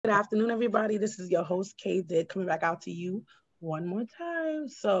Good afternoon, everybody. This is your host, Kay Did, coming back out to you one more time.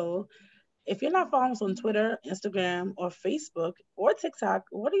 So, if you're not following us on Twitter, Instagram, or Facebook, or TikTok,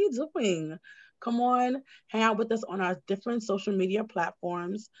 what are you doing? Come on, hang out with us on our different social media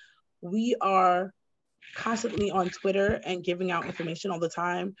platforms. We are constantly on Twitter and giving out information all the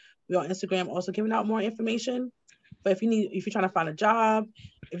time. We're on Instagram also giving out more information. But if you're trying to find a job,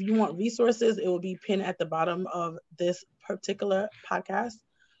 if you want resources, it will be pinned at the bottom of this particular podcast.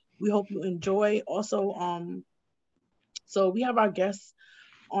 We hope you enjoy. Also, so we have our guest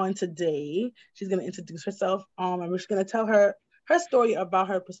on today. She's gonna introduce herself. And we're just gonna tell her story about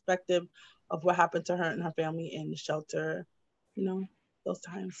her perspective of what happened to her and her family in the shelter. You know, those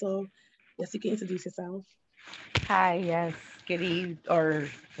times. So, yes, you can introduce yourself. Hi, yes, good eve or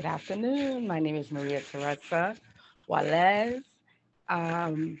good afternoon. My name is Maria Teresa Juarez.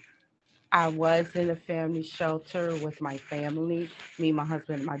 Um, I was in a family shelter with my family, me, my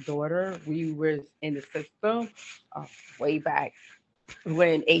husband, and my daughter. We were in the system uh, way back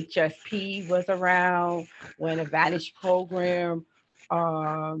when HSP was around, when a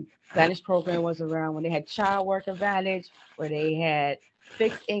um, Vanish program was around, when they had child work advantage, where they had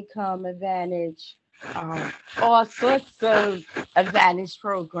fixed income advantage, all sorts of advantage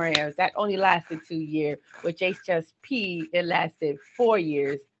programs that only lasted 2 years. With HSP, it lasted 4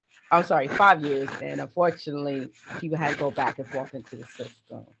 years. I'm sorry, 5 years. And unfortunately, people had to go back and forth into the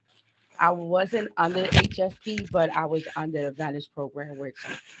system. I wasn't under HSP, but I was under the Advantage program, which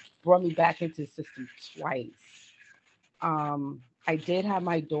brought me back into the system twice. I did have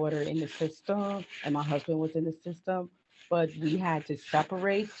my daughter in the system, and my husband was in the system, but we had to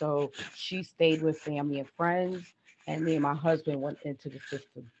separate. So she stayed with family and friends, and me and my husband went into the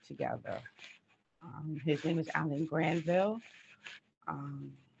system together. His name is Alan Granville.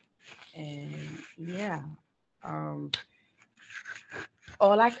 Um, and yeah, um,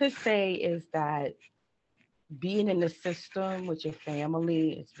 all I could say is that being in the system with your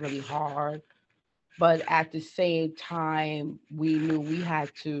family is really hard. But at the same time, we knew we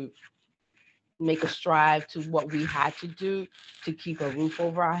had to make a strive to what we had to do to keep a roof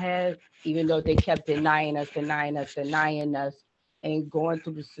over our head, even though they kept denying us, and going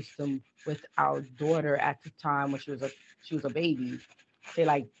through the system with our daughter at the time when she was a baby, say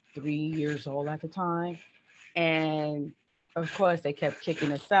like 3 years old at the time. And of course, they kept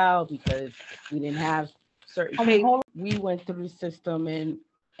kicking us out because we didn't have certain papers. Hold We went through the system,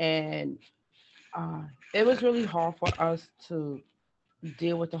 and uh, it was really hard for us to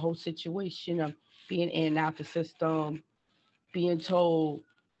deal with the whole situation of being in and out the system, being told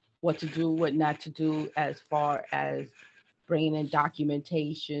what to do, what not to do, as far as bringing in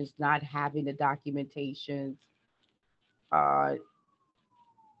documentations, not having the documentations. Uh,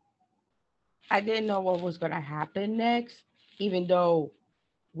 I didn't know what was going to happen next, even though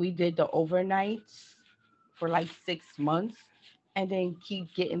we did the overnights for like 6 months and then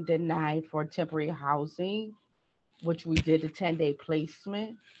keep getting denied for temporary housing, which we did a 10-day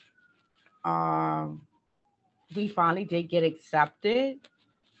placement. Um, we finally did get accepted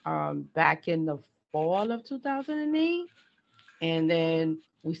back in the fall of 2008. And then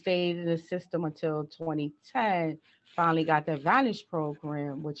we stayed in the system until 2010. Finally got the Advantage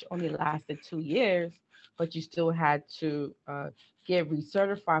program, which only lasted 2 years, but you still had to get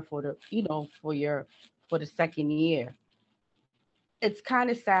recertified for for the second year. It's kind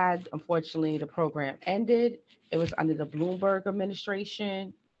of sad, unfortunately, the program ended. It was under the Bloomberg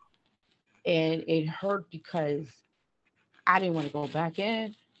administration, and it hurt because I didn't want to go back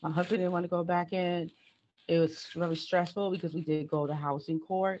in. My husband didn't want to go back in. It was really stressful because we did go to housing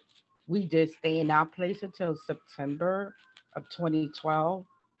court. We did stay in our place until September of 2012.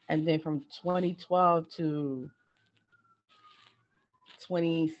 And then from 2012 to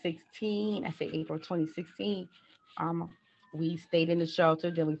 2016, I say April 2016, um, we stayed in the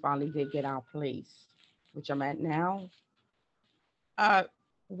shelter. Then we finally did get our place, which I'm at now. Uh,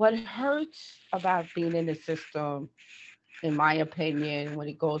 what hurts about being in the system, in my opinion, when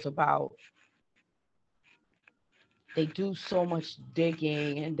it goes about they do so much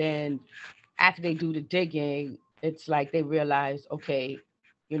digging, and then after they do the digging, it's like they realize, okay,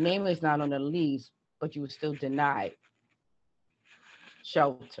 your name is not on the lease, but you were still denied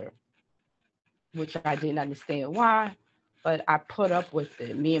shelter, which I didn't understand why, but I put up with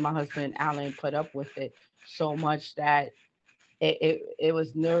it. Me and my husband Alan put up with it so much that it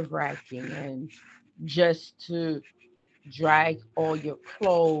was nerve wracking, and just to drag all your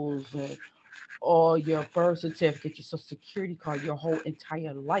clothes and all your birth certificate, your social security card, your whole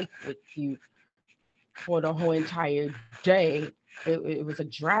entire life with you for the whole entire day. It was a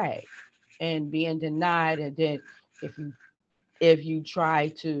drag and being denied. And then if you if you try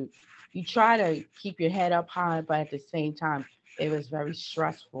to keep your head up high, but at the same time, it was very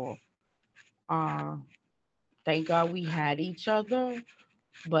stressful. Uh, thank God we had each other,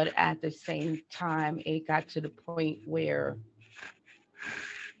 but at the same time, it got to the point where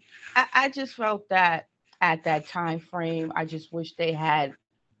I just felt that at that time frame, I just wish they had,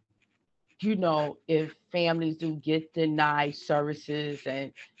 if families do get denied services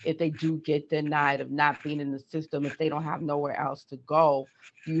and if they do get denied of not being in the system, if they don't have nowhere else to go,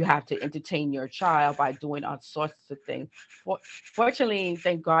 you have to entertain your child by doing all sorts of things. For, Fortunately,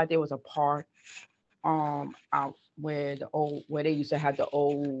 thank God there was a park out where they used to have the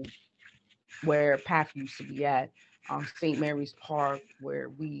old where Path used to be at, St. Mary's Park, where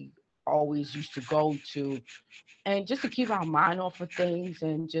we always used to go to, and just to keep our mind off of things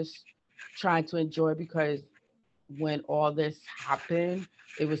and just trying to enjoy, because when all this happened,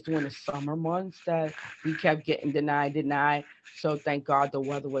 it was during the summer months that we kept getting denied. So thank God the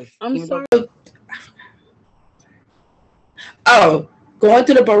weather was, I'm even though. sorry. Oh, going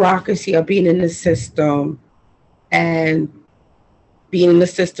through the bureaucracy of being in the system and being in the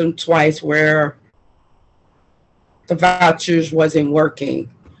system twice where the vouchers wasn't working,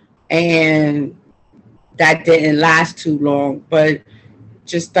 and that didn't last too long. But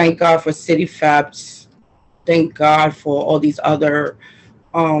just thank God for City Feps. Thank God for all these other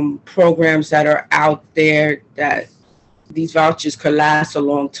programs that are out there, that these vouchers could last a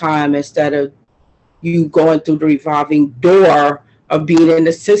long time instead of you going through the revolving door of being in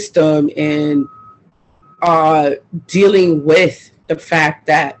the system and dealing with the fact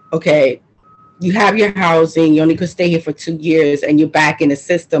that, okay, you have your housing, you only could stay here for 2 years and you're back in the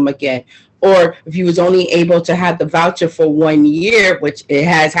system again. Or if you was only able to have the voucher for 1 year, which it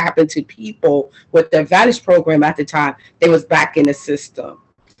has happened to people with the Advantage program at the time, they was back in the system.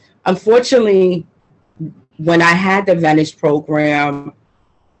 Unfortunately, when I had the Advantage program,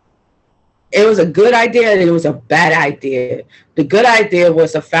 it was a good idea and it was a bad idea. The good idea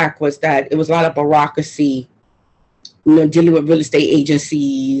was the fact was that it was a lot of bureaucracy, dealing with real estate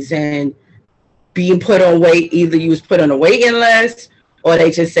agencies and being put on wait. Either you was put on a waiting list, or they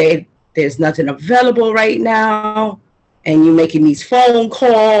just say there's nothing available right now, and you're making these phone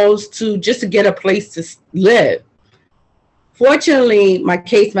calls just to get a place to live. Fortunately, my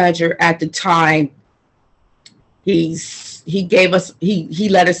case manager at the time, he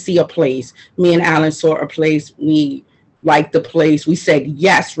let us see a place. Me and Alan saw a place. We liked the place. We said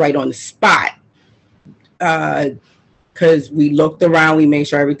yes right on the spot, because we looked around. We made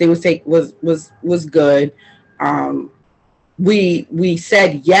sure everything was good. We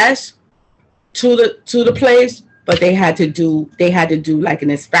said yes to the place, but they had to do like an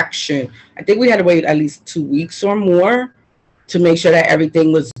inspection. I think we had to wait at least 2 weeks or more to make sure that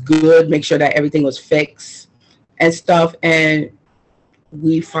everything was good, make sure that everything was fixed and stuff. And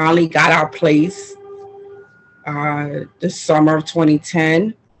we finally got our place the summer of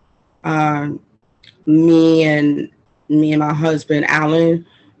 2010. Me and my husband Alan,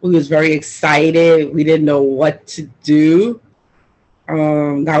 we was very excited. We didn't know what to do.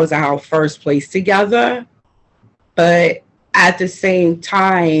 That was our first place together, but at the same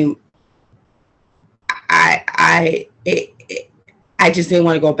time, I just didn't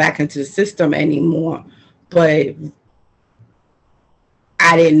want to go back into the system anymore. But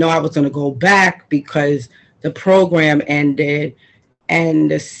I didn't know I was going to go back because the program ended.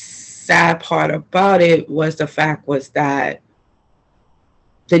 And the sad part about it was the fact was that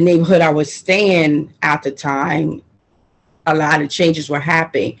the neighborhood I was staying at the time, a lot of changes were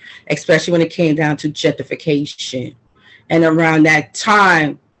happening, especially when it came down to gentrification. And around that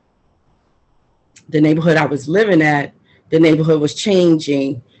time, the neighborhood I was living at, the neighborhood was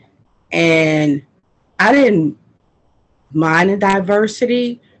changing. And I didn't mind the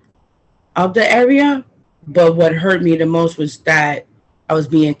diversity of the area, but what hurt me the most was that I was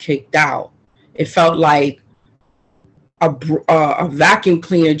being kicked out. It felt like a vacuum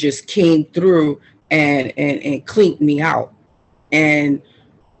cleaner just came through and cleaned me out. And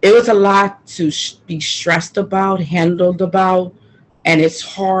it was a lot to be stressed about, handled about, and it's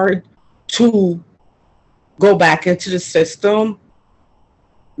hard to go back into the system,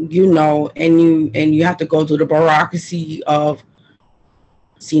 and you have to go through the bureaucracy of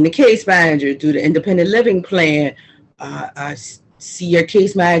seeing the case manager, do the independent living plan, see your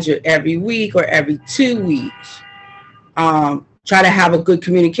case manager every week or every 2 weeks. Try to have a good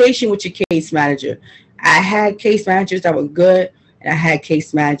communication with your case manager. I had case managers that were good, and I had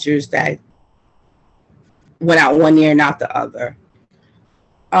case managers that went out one ear and out the other.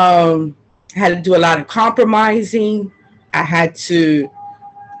 I had to do a lot of compromising. It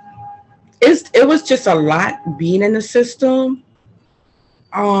was just a lot being in the system.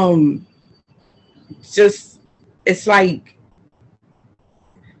 um just it's like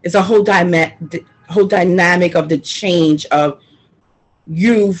it's a whole dynamic of the change of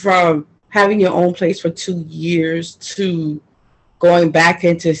you from having your own place for 2 years to going back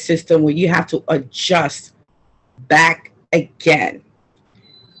into a system where you have to adjust back again.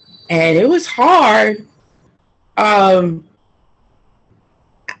 And it was hard. Um,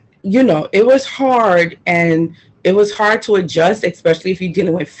 it was hard, and it was hard to adjust, especially if you're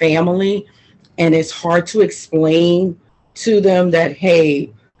dealing with family, and it's hard to explain to them that,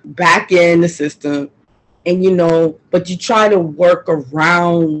 hey, back in the system, and but you try to work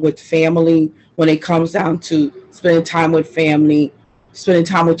around with family when it comes down to spending time with family, spending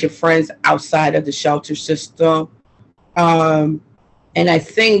time with your friends outside of the shelter system. um, and I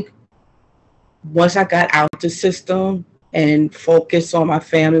think once I got out the system and focused on my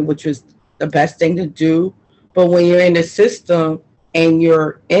family, which was the best thing to do. But when you're in the system and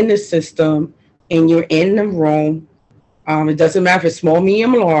you're in the system and you're in the room, it doesn't matter if it's small,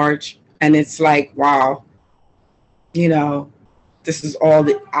 medium, large, and it's like, wow, you know, this is all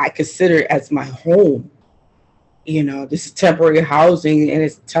that I consider as my home. This is temporary housing, and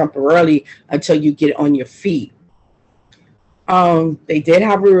it's temporarily until you get on your feet. They did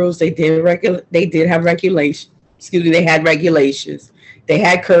have rules. They did have regulations. Excuse me. They had regulations. They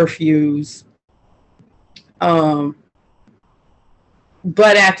had curfews. Um,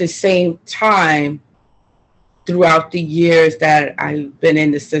 but at the same time, throughout the years that I've been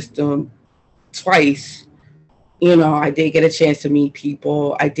in the system twice, I did get a chance to meet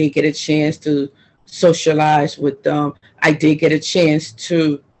people. I did get a chance to socialize with them. I did get a chance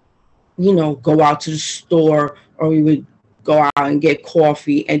to, go out to the store, or we would go out and get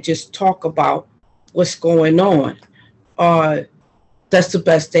coffee and just talk about what's going on. Uh, that's the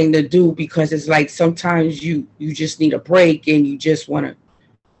best thing to do, because it's like sometimes you just need a break, and you just want to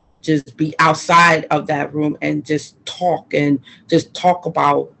just be outside of that room and just talk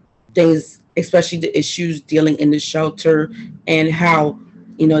about things, especially the issues dealing in the shelter, and how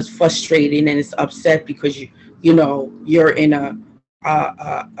it's frustrating and it's upset because you're in a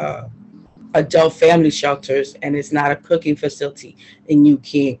adult family shelters, and it's not a cooking facility, and you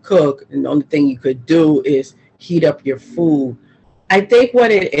can't cook, and the only thing you could do is heat up your food. I think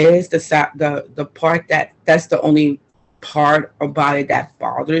what it is, the part that's the only part about it that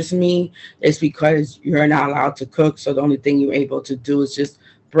bothers me, is because you're not allowed to cook. So the only thing you're able to do is just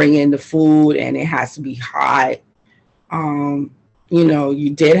bring in the food, and it has to be hot. Um, you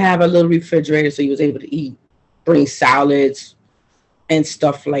did have a little refrigerator, so you was able to bring salads and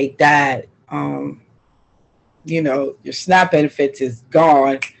stuff like that. Your SNAP benefits is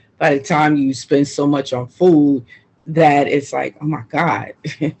gone by the time you spend so much on food that it's like, oh my God,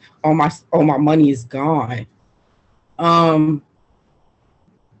 all my money is gone. Um,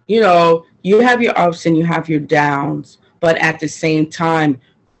 you have your ups and you have your downs, but at the same time,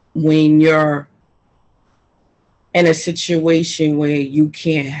 when you're in a situation where you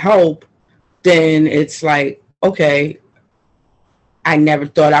can't help, then it's like, okay, I never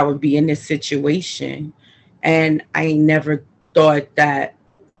thought I would be in this situation. And I never thought that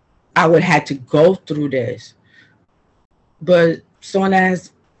I would have to go through this. But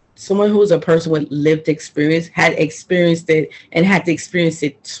someone who's a person with lived experience had experienced it and had to experience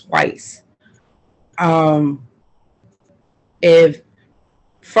it twice. Um, if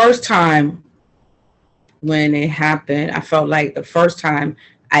first time when it happened, I felt like the first time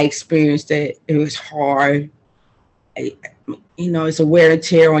I experienced it, it was hard. I, it's a wear and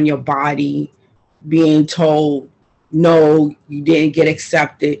tear on your body, being told, no, you didn't get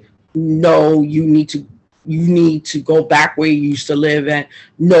accepted. No, you need to go back where you used to live, and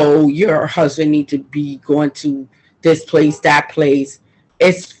no, your husband need to be going to this place, that place.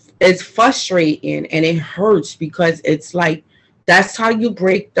 It's frustrating, and it hurts, because it's like that's how you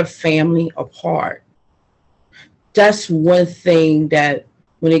break the family apart. That's one thing that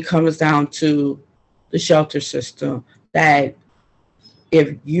when it comes down to the shelter system, that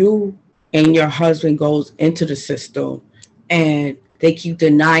if you and your husband goes into the system and they keep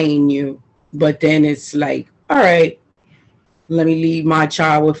denying you, but then it's like, all right, let me leave my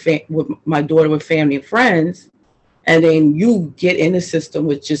child with my daughter with family and friends, and then you get in the system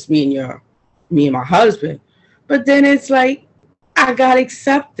with just me and my husband. But then it's like, I got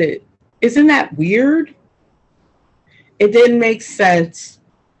accepted. Isn't that weird? It didn't make sense.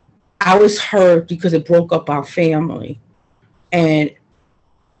 I was hurt because it broke up our family, and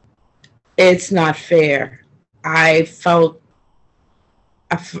it's not fair. I felt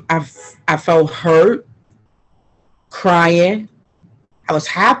I felt hurt, crying. I was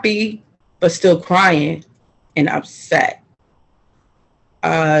happy, but still crying and upset.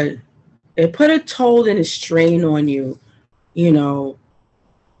 it put a toll and a strain on you, you know,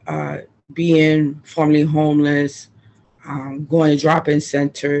 being formerly homeless, going to drop-in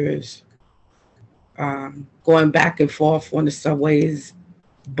centers, going back and forth on the subways,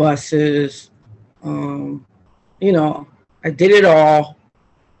 buses. You know, I did it all,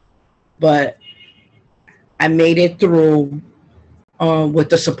 but I made it through with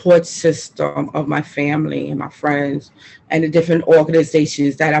the support system of my family and my friends and the different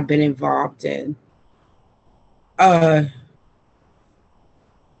organizations that I've been involved in.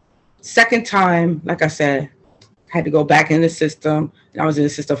 Second time, like I said, had to go back in the system. And I was in the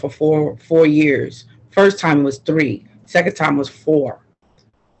system for four years. First time was 3. Second time was 4.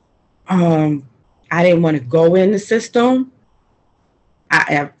 I didn't want to go in the system.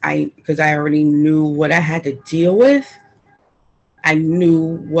 Because I already knew what I had to deal with. I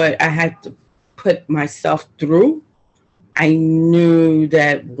knew what I had to put myself through. I knew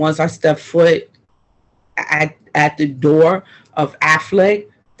that once I stepped foot at the door of Affleck,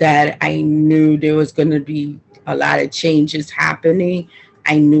 that I knew there was going to be a lot of changes happening.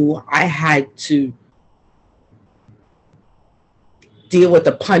 I knew I had to deal with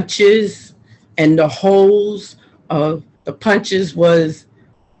the punches and the holes. The punches was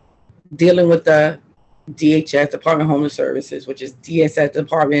dealing with the DHS, Department of Homeless Services, which is DSS,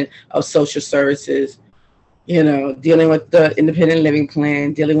 Department of Social Services, you know, dealing with the independent living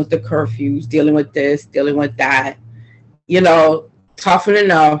plan, dealing with the curfews, dealing with this, dealing with that, you know, tough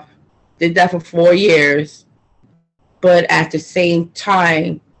enough. Did that for 4 years. But at the same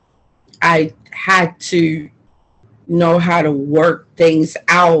time, I had to know how to work things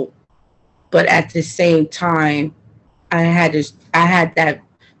out. But at the same time, I had that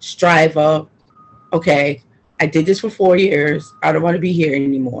strive of, okay, I did this for 4 years. I don't want to be here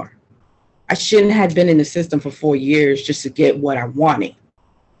anymore. I shouldn't have been in the system for 4 years just to get what I wanted,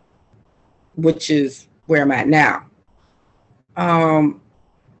 which is where I'm at now.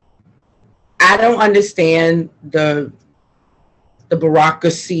 I don't understand the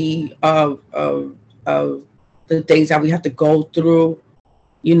bureaucracy of the things that we have to go through.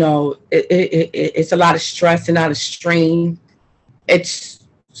 You know, it's a lot of stress and a lot of strain. It's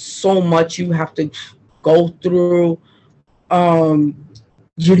so much you have to go through.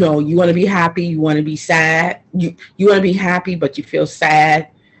 You know, you want to be happy, you want to be sad. You want to be happy, but you feel sad.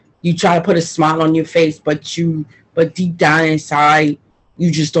 You try to put a smile on your face, but deep down inside,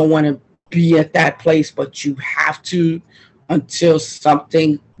 you just don't want to be at that place, but you have to until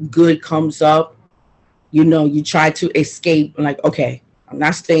something good comes up. You know, you try to escape, like, okay, I'm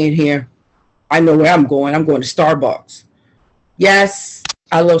not staying here. I know where I'm going. I'm going to Starbucks. Yes,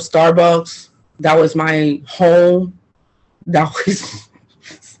 I love Starbucks. That was my home.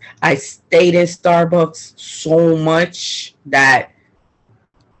 I stayed in Starbucks so much that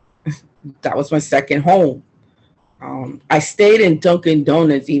was my second home. I stayed in Dunkin'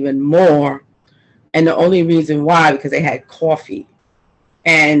 Donuts even more. And the only reason why, because they had coffee.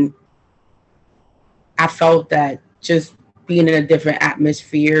 And I felt that just being in a different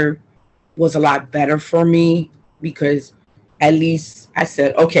atmosphere was a lot better for me, because at least I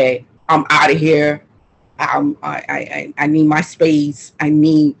said, okay, I'm out of here. I need my space. I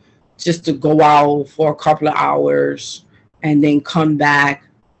need just to go out for a couple of hours and then come back.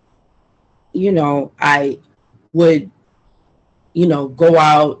 You know, I would, you know, go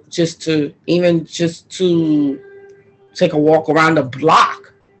out just to take a walk around the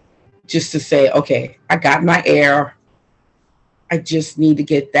block, just to say, okay, I got my air. I just need to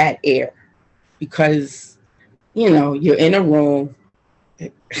get that air, because, you know, you're in a room,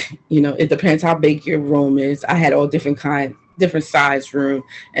 you know, it depends how big your room is. I had all different size room,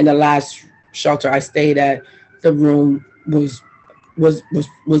 and the last shelter I stayed at, the room was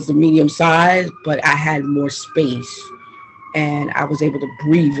the medium size, but I had more space and I was able to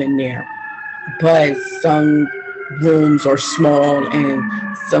breathe in there. But some rooms are small, and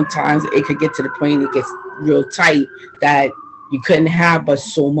sometimes it could get to the point it gets real tight that you couldn't have but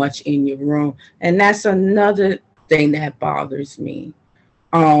so much in your room. And that's another thing that bothers me.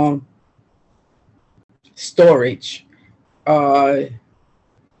 Storage. At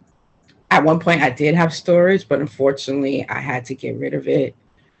one point I did have storage, but unfortunately I had to get rid of it.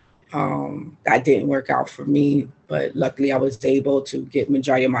 That didn't work out for me, but luckily I was able to get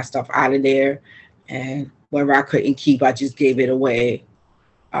majority of my stuff out of there, and whatever I couldn't keep, I just gave it away.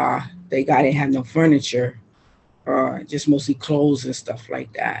 I didn't have no furniture, just mostly clothes and stuff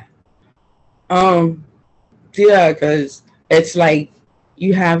like that. Yeah, because it's like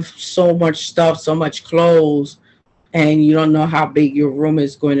you have so much stuff, so much clothes, and you don't know how big your room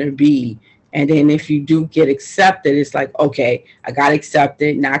is going to be. And then if you do get accepted, it's like, okay, I got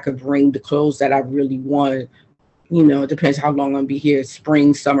accepted. Now I could bring the clothes that I really want. You know, it depends how long I'm gonna be here,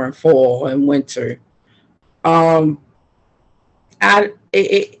 spring, summer, and fall, and winter. Um,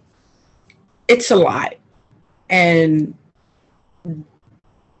 it it's a lot. And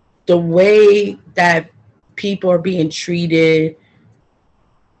the way that people are being treated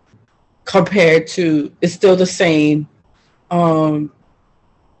compared to, it's still the same. Um,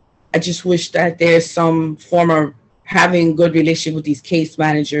 I just wish that there's some form of having good relationship with these case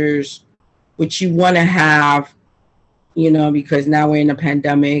managers, which you want to have, you know, because now we're in a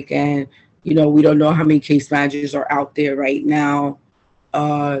pandemic and, you know, we don't know how many case managers are out there right now.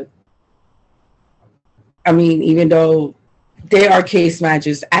 Uh, I mean, even though there are case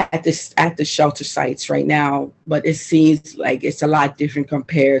managers at the shelter sites right now, but it seems like it's a lot different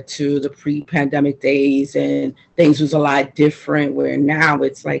compared to the pre-pandemic days, and things was a lot different. Where now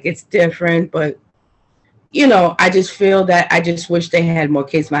it's like it's different, but you know, I just feel that I just wish they had more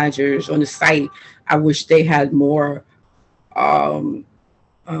case managers on the site. I wish they had more, um,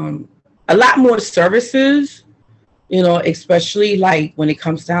 um, a lot more services. You know, especially like when it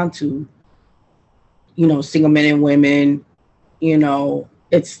comes down to, you know, single men and women. You know,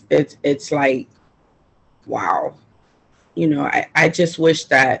 it's like, wow. You know, I just wish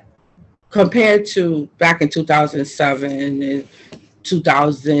that compared to back in 2007 and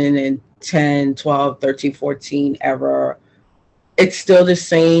 2010, 12, 13, 14 era, it's still the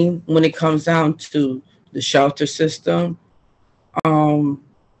same when it comes down to the shelter system. Um,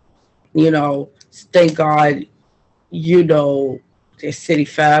 you know, thank God, you know, there's city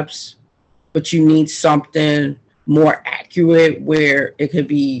fabs, but you need something more accurate where it could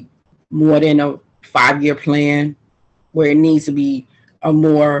be more than a 5-year plan, where it needs to be a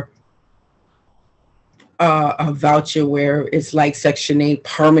more a voucher where it's like Section 8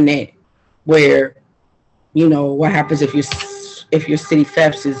 permanent, where you know what happens if your city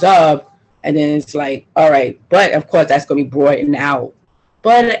thefts is up, and then it's like, all right, but of course that's going to be broadened out.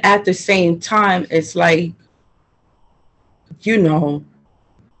 But at the same time, it's like, you know,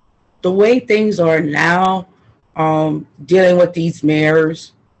 the way things are now, dealing with these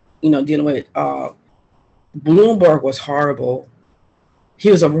mayors, you know, dealing with Bloomberg was horrible.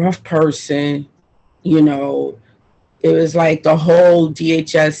 He was a rough person, you know. It was like the whole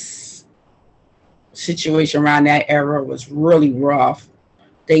DHS situation around that era was really rough.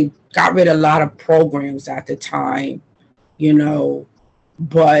 They got rid of a lot of programs at the time, you know,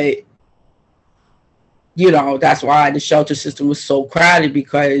 but you know, that's why the shelter system was so crowded,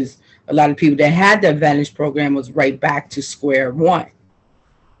 because a lot of people that had the Advantage program was right back to square one.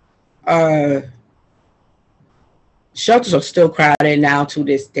 Uh, Shelters are still crowded now to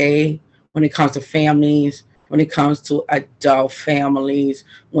this day when it comes to families, when it comes to adult families,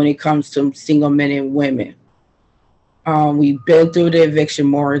 when it comes to single men and women. We've been through the eviction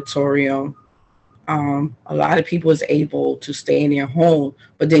moratorium. A lot of people is able to stay in their home,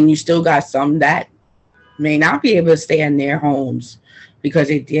 but then you still got some that may not be able to stay in their homes because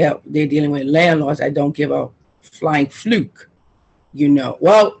they're dealing with landlords that don't give a flying fluke. You know,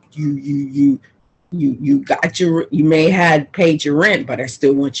 well, you may had paid your rent, but I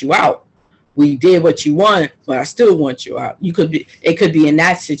still want you out. We did what you want, but I still want you out. It could be in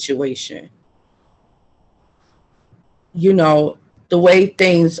that situation. You know, the way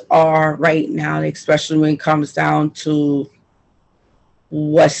things are right now, especially when it comes down to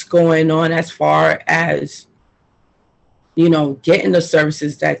what's going on as far as, you know, getting the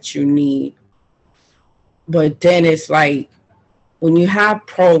services that you need. But then it's like when you have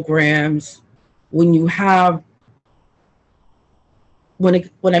programs, when you have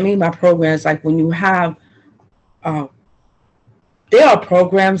what I mean by programs, like when you have uh, there are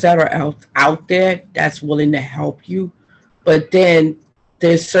programs that are out there that's willing to help you, but then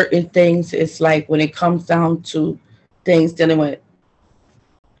there's certain things. It's like when it comes down to things dealing with,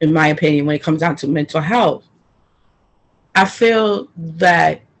 in my opinion, when it comes down to mental health, I feel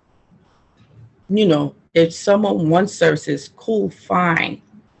that, you know, if someone wants services, cool, fine.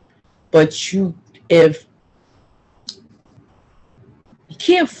 But if you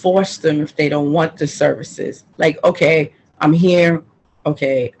can't force them if they don't want the services. Like, okay, I'm here.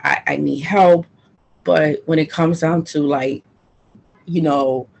 Okay, I need help. But when it comes down to, like, you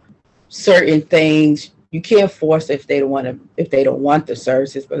know, certain things, you can't force if they don't want the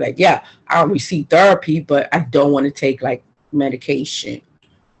services. But like, yeah, I'll receive therapy, but I don't want to take like medication.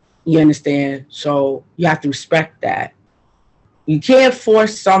 You understand? So you have to respect that. You can't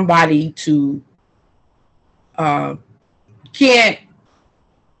force somebody to uh, can't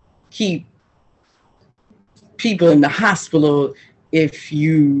keep people in the hospital if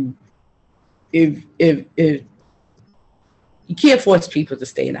you if you can't force people to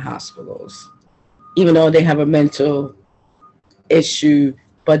stay in the hospitals, even though they have a mental issue,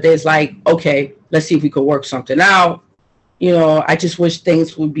 but there's like, okay, let's see if we could work something out. I just wish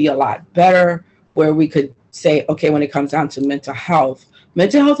things would be a lot better where we could say, okay, when it comes down to mental health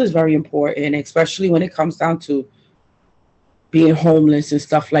is very important, especially when it comes down to being homeless and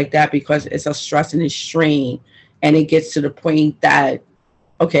stuff like that, because it's a stress and a strain. And it gets to the point that,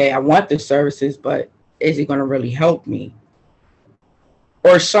 okay, I want the services, but is it going to really help me?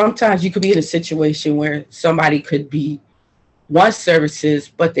 Or sometimes you could be in a situation where somebody could want services,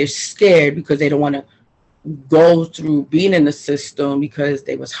 but they're scared because they don't want to go through being in the system because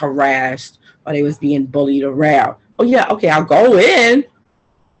they was harassed or they was being bullied around. Oh yeah, okay, I'll go in,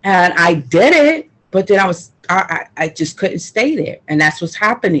 and I did it, but then I just couldn't stay there, and that's what's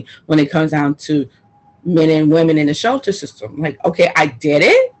happening when it comes down to men and women in the shelter system. Like, okay, I did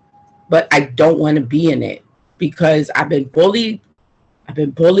it, but I don't want to be in it because I've been bullied.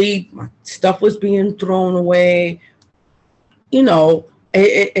 My stuff was being thrown away.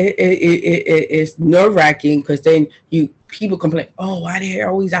 It's nerve-wracking because then people complain, oh, why they're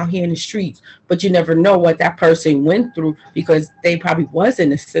always out here in the streets? But you never know what that person went through because they probably was in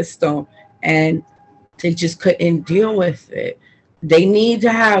the system and they just couldn't deal with it. They need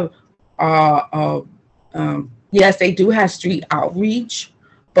to have, yes, they do have street outreach,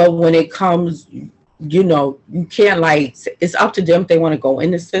 but when it comes, you can't it's up to them if they want to go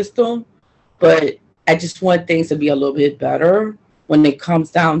in the system. But I just want things to be a little bit better when it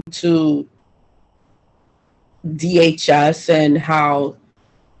comes down to DHS and how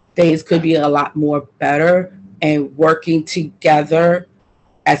things could be a lot more better and working together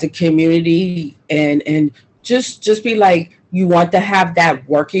as a community and just be like, you want to have that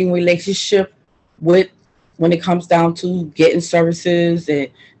working relationship with when it comes down to getting services and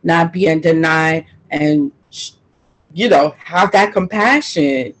not being denied, and have that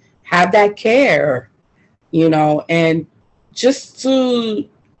compassion, have that care, and just to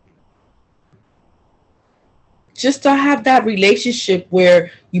have that relationship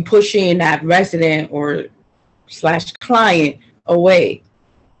where you pushing that resident or / client away,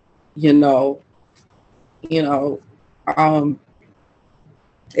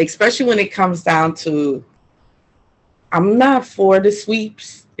 especially when it comes down to, I'm not for the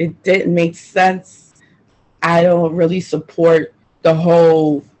sweeps. It didn't make sense. I don't really support the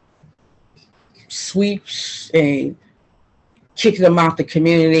whole sweeps and kicking them out the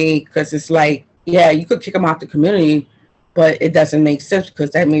community, because it's like, yeah, you could kick them out the community, but it doesn't make sense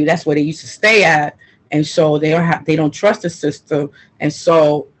because that's where they used to stay at, and so they don't trust the system, and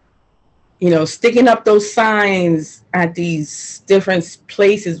so sticking up those signs at these different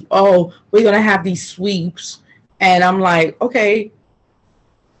places. Oh, we're gonna have these sweeps, and I'm like, okay,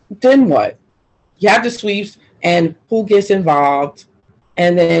 then what? You have the sweeps, and who gets involved,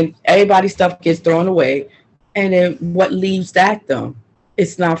 and then everybody's stuff gets thrown away. And then what leaves that them?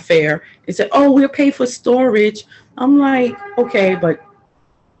 It's not fair. They say, oh, we'll pay for storage. I'm like, okay, but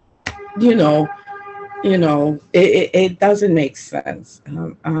it doesn't make sense. I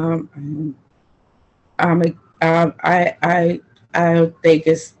don't think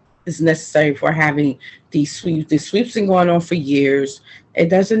it's necessary for having these sweeps. The sweeps been going on for years. It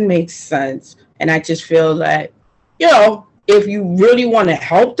doesn't make sense. And I just feel that, if you really want to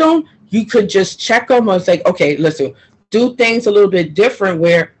help them, you could just check them and say, okay, listen, do things a little bit different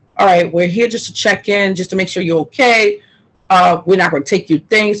where, all right, we're here just to check in, just to make sure you're okay. We're not going to take your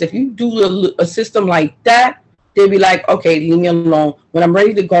things. If you do a system like that, they'll be like, okay, leave me alone. When I'm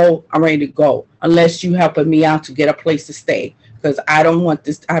ready to go, I'm ready to go. Unless you helping me out to get a place to stay. Because I don't want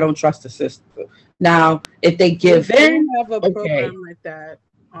this. I don't trust the system. Now, if they give in, have a program like that.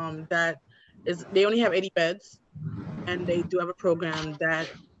 They only have 80 beds, and they do have a program that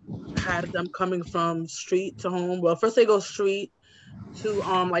has them coming from street to home. Well, first they go street to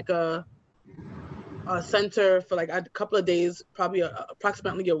like a center for like a couple of days, probably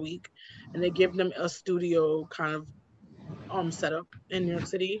approximately a week, and they give them a studio kind of setup in New York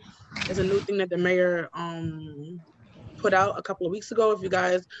City. It's a new thing that the mayor put out a couple of weeks ago. If you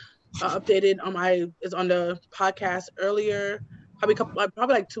guys are updated, I was on the podcast earlier,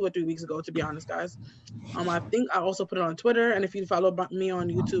 probably like 2 or 3 weeks ago, to be honest, guys. I think I also put it on Twitter, and if you follow me on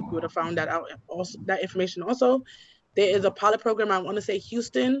YouTube, you would have found that out. Also, that information. Also, there is a pilot program. I want to say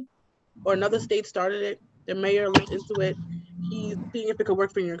Houston or another state started it. The mayor looked into it. He's seeing if it could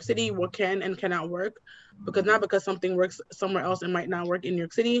work for New York City, what can and cannot work. Because something works somewhere else, it might not work in New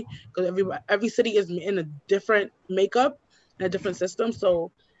York City. Because every city is in a different makeup and a different system.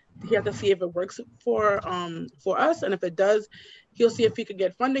 So he has to see if it works for us, and if it does, he'll see if he could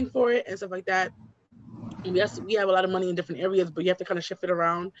get funding for it and stuff like that. And yes, we have a lot of money in different areas, but you have to kind of shift it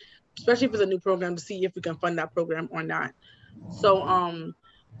around, especially if it's a new program, to see if we can fund that program or not. So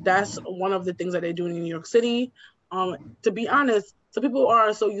that's one of the things that they're doing in New York City. To be honest, some people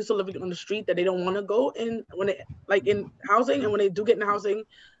are so used to living on the street that they don't want to go in when they like in housing, and when they do get in housing,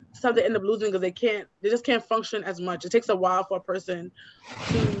 sometimes they end up losing because they just can't function as much. It takes a while for a person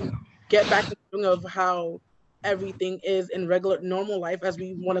to get back to the swing of how everything is in regular normal life, as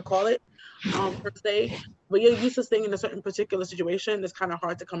we want to call it, per se. But you're used to staying in a certain particular situation. It's kind of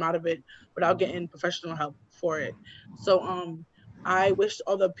hard to come out of it without getting professional help for it. So I wish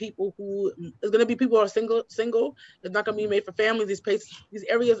all the people who it's gonna be people who are single. It's not gonna be made for families. These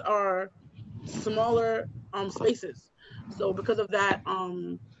areas are smaller spaces. So because of that,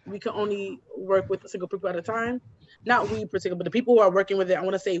 we can only work with a single people at a time. Not we particularly, but the people who are working with it. I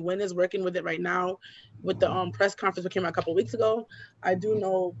want to say Win is working with it right now with the press conference that came out a couple of weeks ago. I do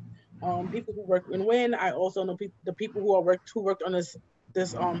know people who work in Win. I also know the people who worked on this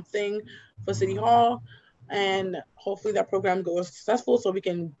thing for City Hall, and hopefully that program goes successful so we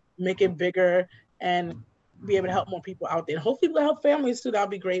can make it bigger and be able to help more people out there. Hopefully we'll help families too. That'll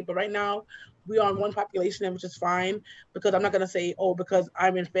be great. But right now we are on one population, which is fine, because I'm not gonna say, oh, because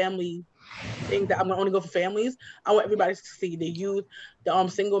I'm in family thing that I'm gonna only go for families. I want everybody to see the youth, the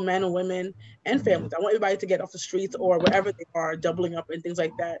single men and women and families. I want everybody to get off the streets or wherever they are, doubling up and things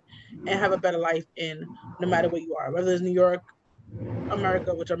like that, and have a better life in no matter where you are, whether it's New York,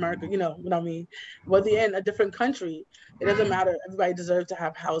 America, which America, you know what I mean, whether you're in a different country, it doesn't matter. Everybody deserves to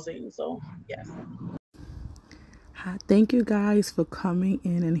have housing. So yes. Thank you guys for coming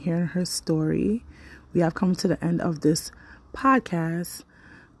in and hearing her story. We have come to the end of this podcast.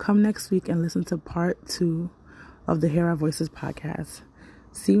 Come next week and listen to part 2 of the Hear Our Voices podcast.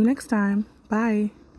 See you next time. Bye.